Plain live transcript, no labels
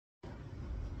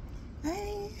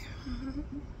Hi.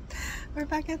 We're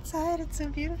back outside. It's so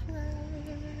beautiful out.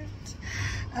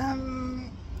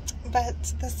 But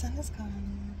the sun is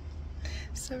gone.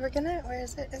 So we're gonna, where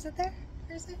is it? Is it there?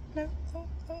 Where is it? No. Oh,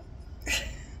 oh.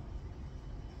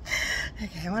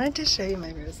 Okay, I wanted to show you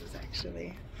my roses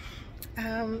actually.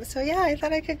 So yeah, I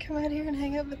thought I could come out here and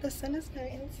hang out, but the sun is now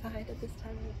inside at this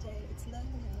time of day. It's low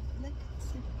now. Look,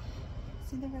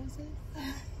 see the roses?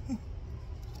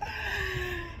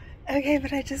 Okay,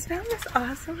 but I just found this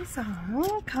awesome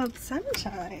song called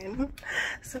Sunshine.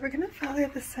 So we're gonna follow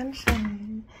the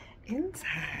sunshine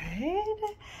inside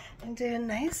and do a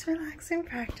nice relaxing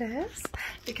practice,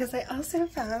 because I also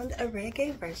found a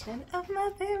reggae version of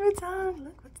my favorite song.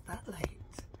 Look, what's that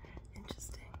light?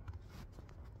 Interesting.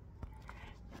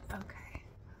 Okay.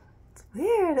 It's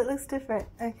weird, it looks different.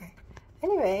 Okay.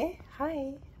 Anyway,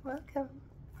 hi, welcome.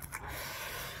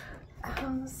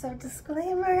 So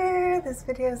disclaimer, this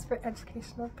video is for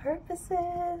educational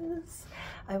purposes.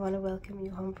 I want to welcome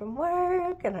you home from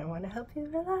work and I want to help you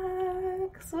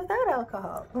relax without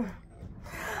alcohol.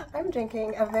 I'm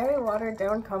drinking a very watered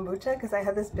down kombucha because I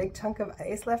had this big chunk of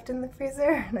ice left in the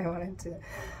freezer and I wanted to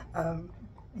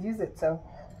use it, so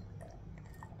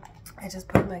I just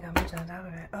put my kombucha on top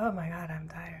of it. Oh my god, I'm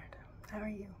tired. How are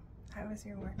you? How was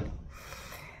your work?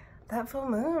 That full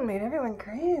moon made everyone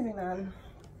crazy, man.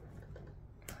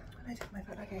 I took my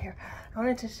phone. Okay, here. I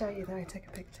wanted to show you that I took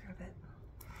a picture of it.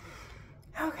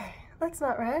 Okay, let's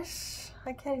not rush.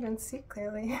 I can't even see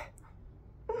clearly.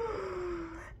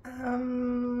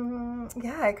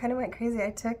 Yeah, I kind of went crazy.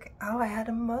 I had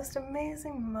a most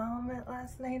amazing moment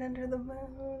last night under the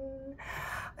moon.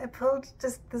 I pulled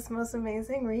just this most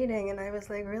amazing reading and I was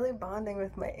like really bonding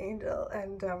with my angel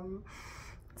and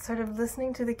sort of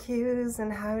listening to the cues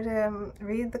and how to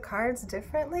read the cards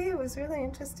differently. It was really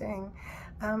interesting.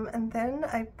 And then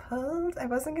I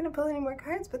wasn't going to pull any more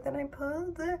cards, but then I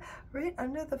pulled right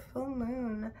under the full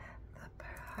moon, the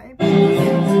high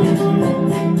priestess.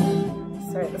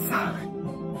 Sorry, the song.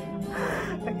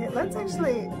 Okay, let's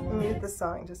actually mute the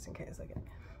song just in case. Okay.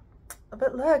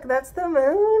 But look, that's the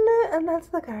moon, and that's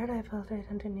the card I pulled right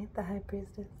underneath the high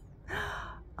priestess.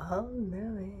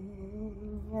 All-knowing.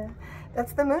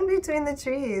 That's the moon between the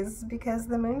trees, because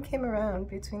the moon came around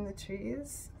between the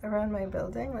trees around my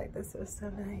building. Like, this was so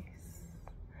nice.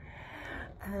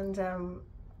 And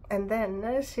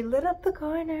then she lit up the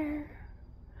corner.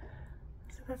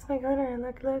 So that's my corner, and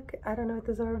look, I don't know what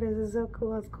this orb is. It's so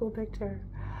cool. It's a cool picture.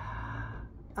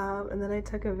 And then I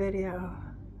took a video.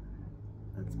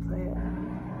 Let's play it.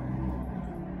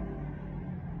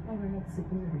 Oh my god,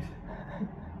 super weird.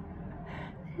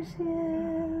 There she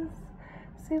is,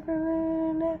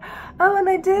 Supermoon. Oh, and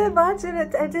I did watch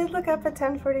it. I did look up at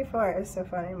 10:44. It was so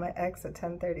funny. My ex at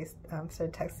 10:30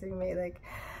 started texting me like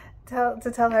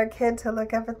to tell our kid to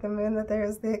look up at the moon that there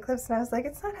was the eclipse, and I was like,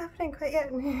 it's not happening quite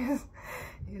yet. And he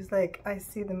was like, I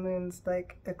see the moon's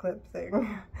like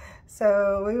eclipsing.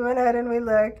 So we went out and we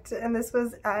looked, and this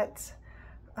was at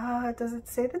does it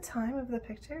say the time of the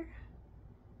picture?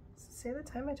 Does it say the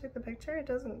time I took the picture? It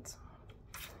doesn't.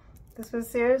 This was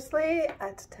seriously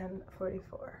at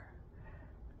 10:44.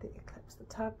 The eclipse, the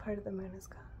top part of the moon is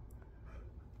gone.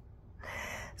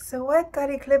 So what got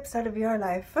eclipsed out of your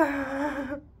life?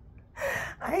 I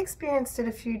experienced it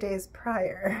a few days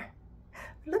prior.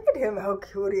 Look at him, how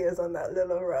cute he is on that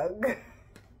little rug.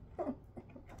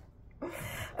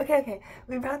 Okay,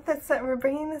 we brought the sun, we're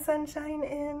bringing the sunshine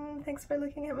in. Thanks for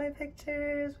looking at my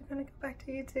pictures. We're gonna go back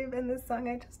to YouTube and this song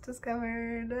I just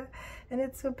discovered, and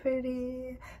it's so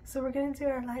pretty. So we're gonna do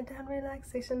our lie down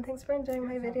relaxation. Thanks for enjoying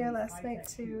my video last night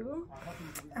too.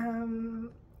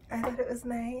 I thought it was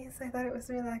nice. I thought it was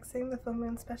relaxing, the full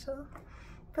moon special.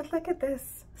 But look at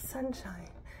this sunshine.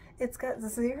 It's got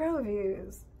 0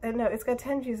 views. No, it's got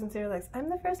 10 views and 0 likes. I'm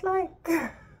the first like.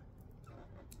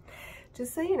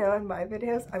 Just so you know, in my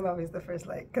videos, I'm always the first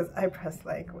like, because I press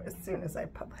like as soon as I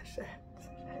publish it.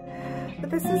 But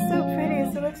this is so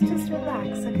pretty, so let's just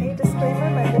relax, okay? Disclaimer,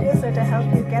 my videos are to help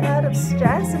you get out of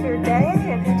stress of your day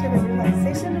and into the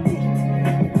relaxation of the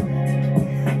evening.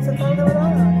 So follow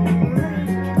along.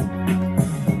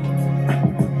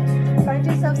 Find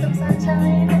yourself some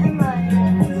sunshine and light.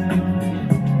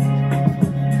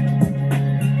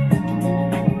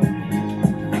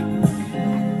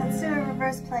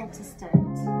 Plank to start.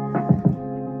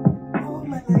 Oh,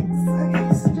 my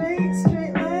legs. Okay,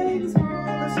 straight legs.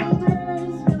 Roll the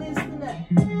shoulders. Release the neck.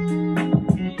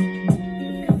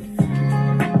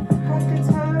 Hug the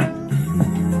toes.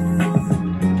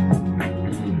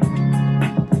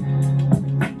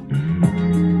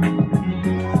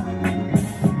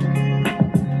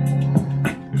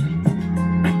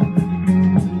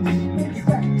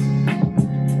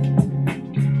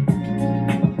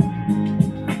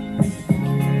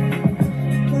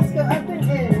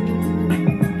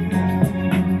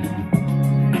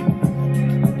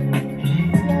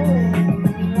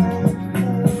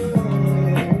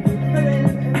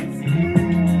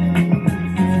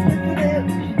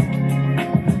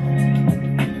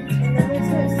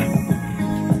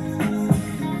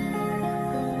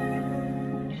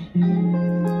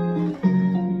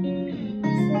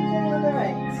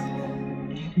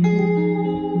 Big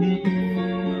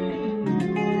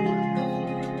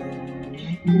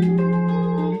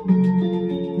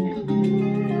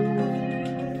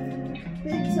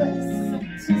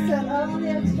twist. She said all the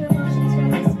extra emotions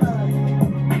from this spot.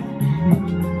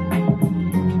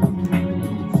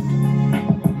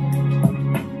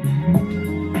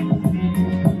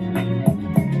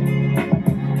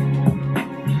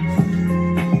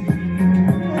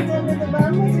 And then with the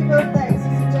bum, as you go legs,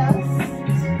 you adjust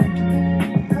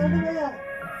all the way up.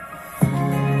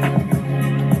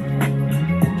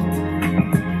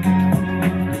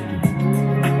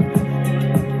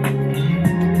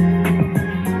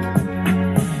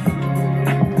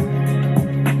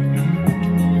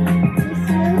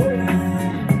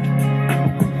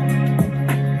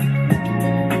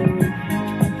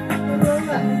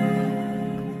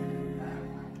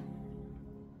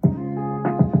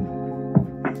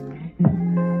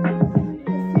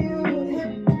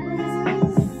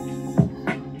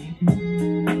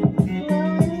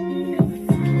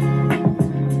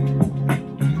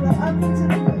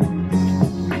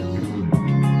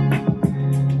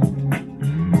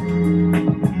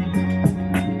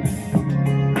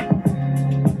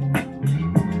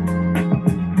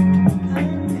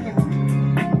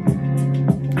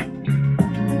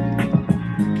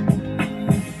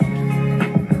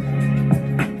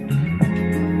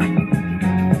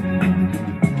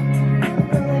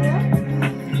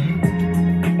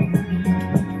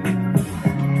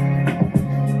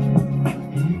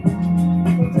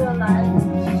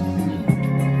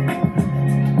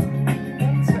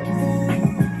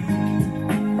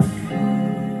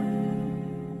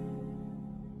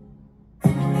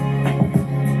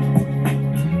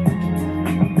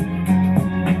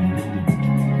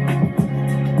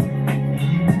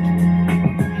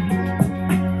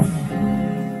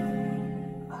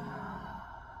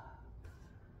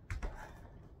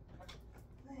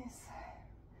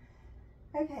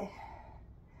 Okay,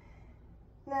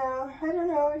 now I don't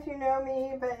know if you know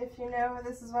me, but if you know,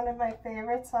 this is one of my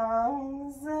favorite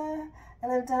songs,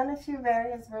 and I've done a few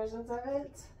various versions of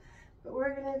it, but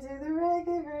we're gonna do the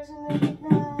reggae version of it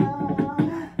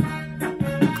now.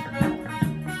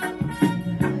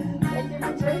 Thank you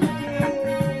for joining me.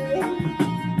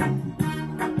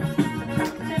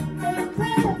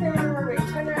 Okay, where were we?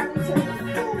 Turn around and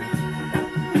turn.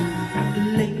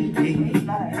 Lady,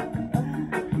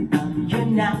 you're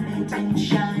knight in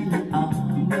shining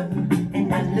armor,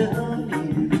 and I love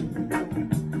you.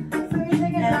 So we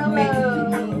take it And make me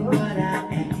mellow. what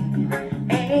I am,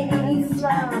 and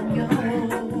I'm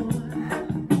yours.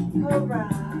 Cobra.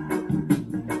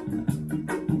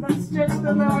 Let's stretch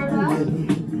the lower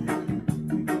back.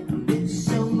 There's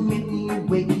so many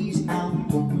ways I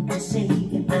want to say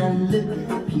I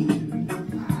love you.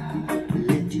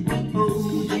 Let me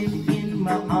hold you in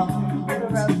my arms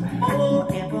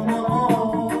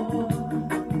forevermore.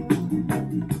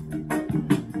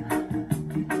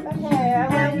 Okay, I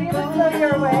want you to flow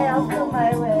your way, I'll flow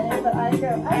my way, but I go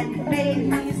And make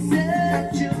me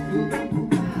such a fool.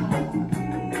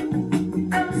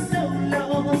 I'm so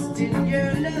lost in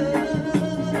your love.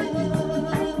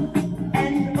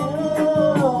 And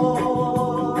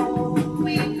oh,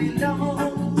 we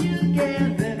belong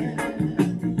together.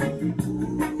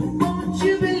 Won't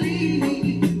you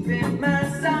believe in my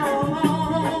song?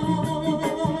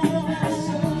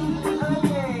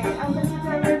 Okay, I'm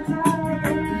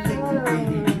gonna do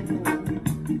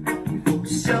For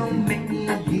so many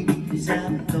years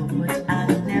I thought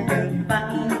I'd never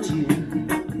find you.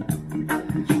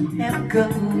 You have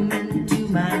come into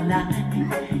my life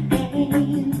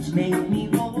and made me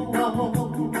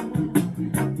whole.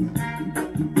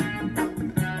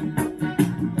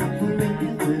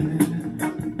 Forever,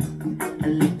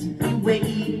 let me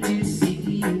wait to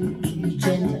see you each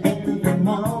and every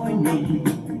morning.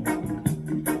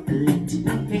 Let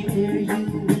me hear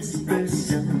you whisper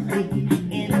softly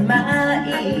in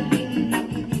my ear.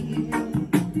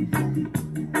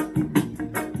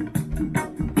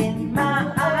 In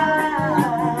my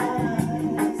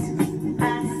eyes,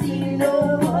 I see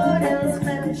no one else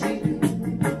but you.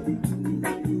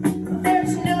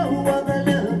 There's no other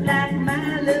love like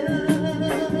my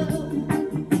love.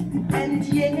 And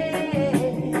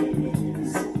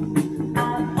yes,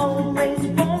 I always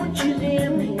want you near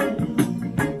me.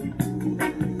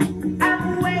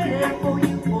 I've waited for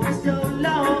you for so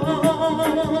long.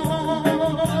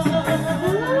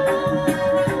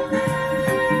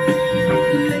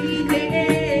 Lady,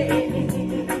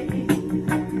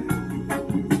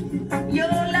 your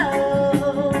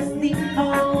love's the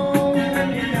only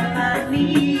love I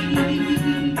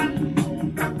need.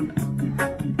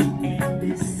 And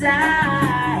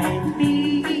beside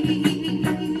me,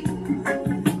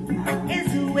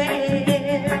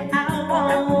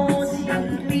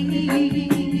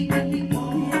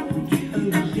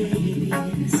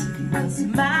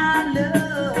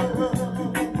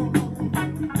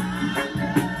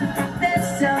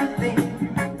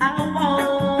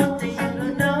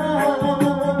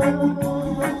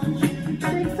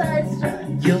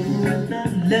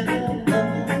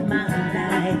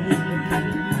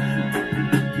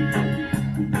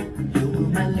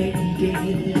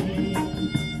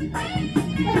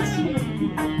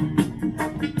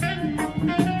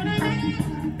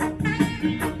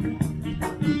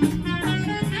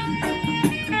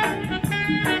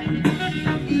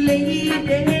 lady,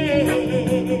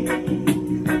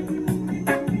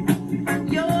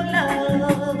 your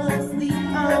love's the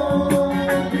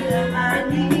only I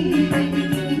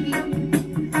need,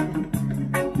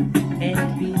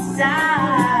 and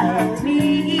beside me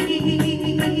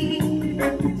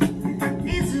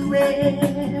is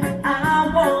where I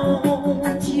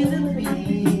want you to be.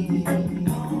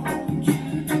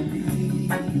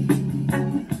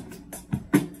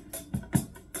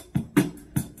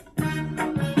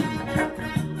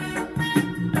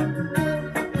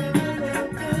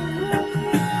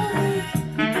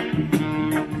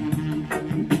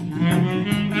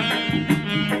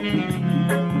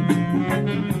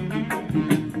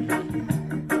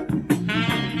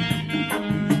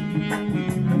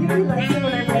 I like it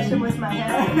when I brush him with my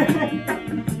hair.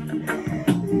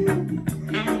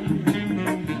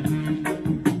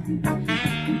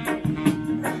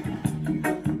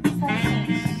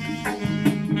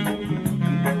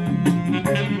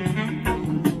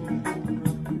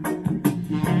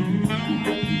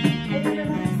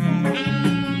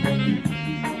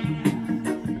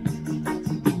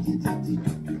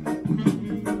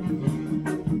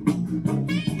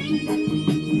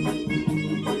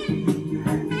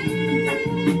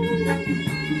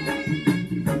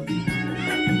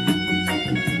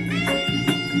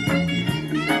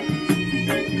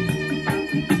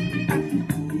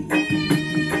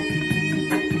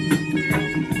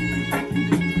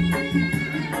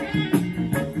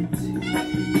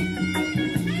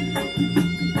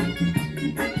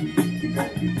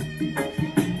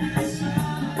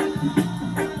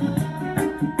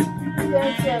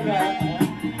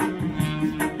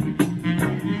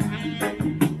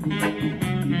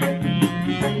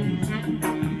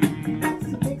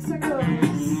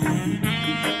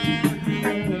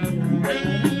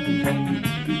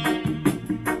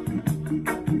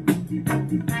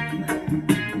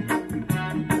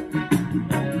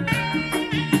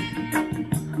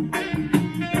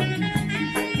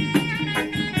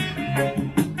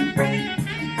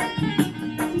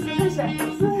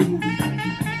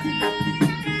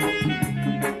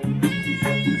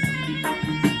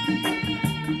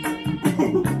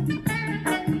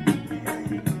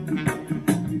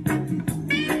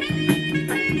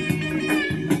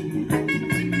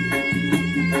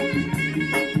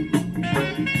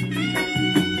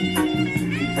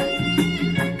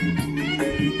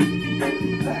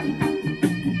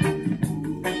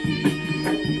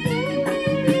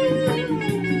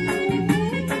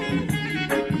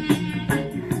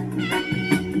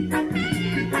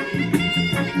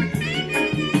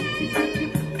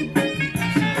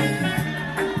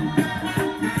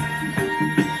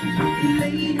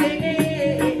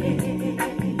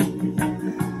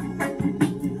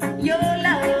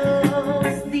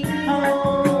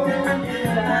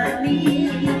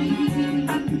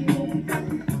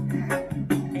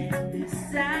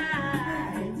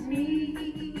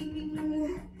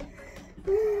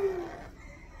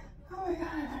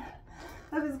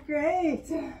 That was great.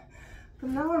 But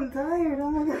now I'm tired.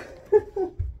 Oh my god.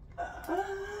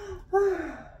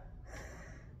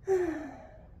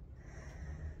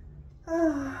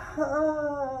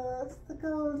 Oh, it's the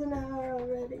golden hour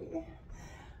already.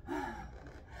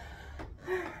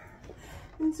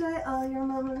 Enjoy all your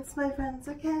moments, my friends,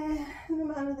 okay? No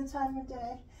matter the time of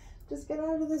day. Just get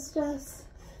out of the stress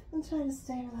and try to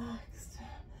stay relaxed.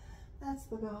 That's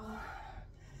the goal.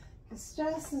 Because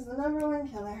stress is the #1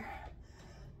 killer.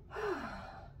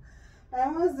 I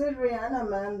almost did Rihanna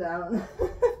Man Down,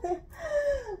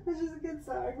 which is a good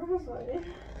song. Funny.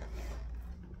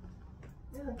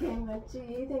 Okay,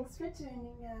 Mochi, thanks for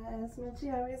joining us.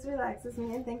 Mochi always relaxes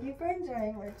me, and thank you for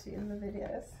enjoying Mochi in the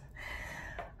videos.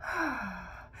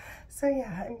 So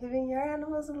yeah, I'm giving your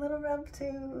animals a little rub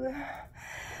too.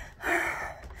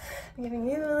 I'm giving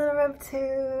you a little rub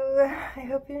too. I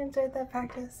hope you enjoyed that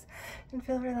practice and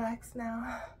feel relaxed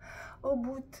now. Au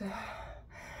bout.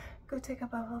 Go take a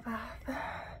bubble bath.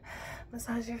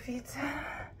 Massage your feet.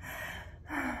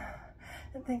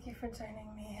 And thank you for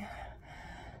joining me,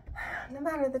 no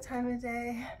matter the time of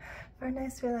day, for a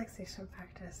nice relaxation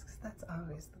practice, because that's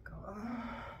always the goal.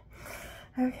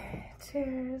 Okay,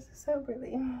 cheers,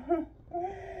 soberly.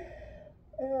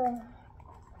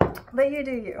 But you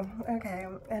do you, okay?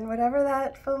 And whatever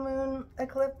that full moon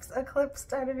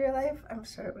eclipsed out of your life, I'm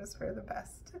sure it was for the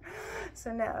best.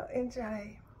 So now,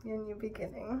 enjoy your new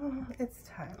beginning. It's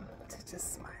time to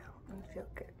just smile and feel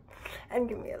good. And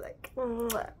give me a like.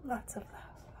 Lots of love.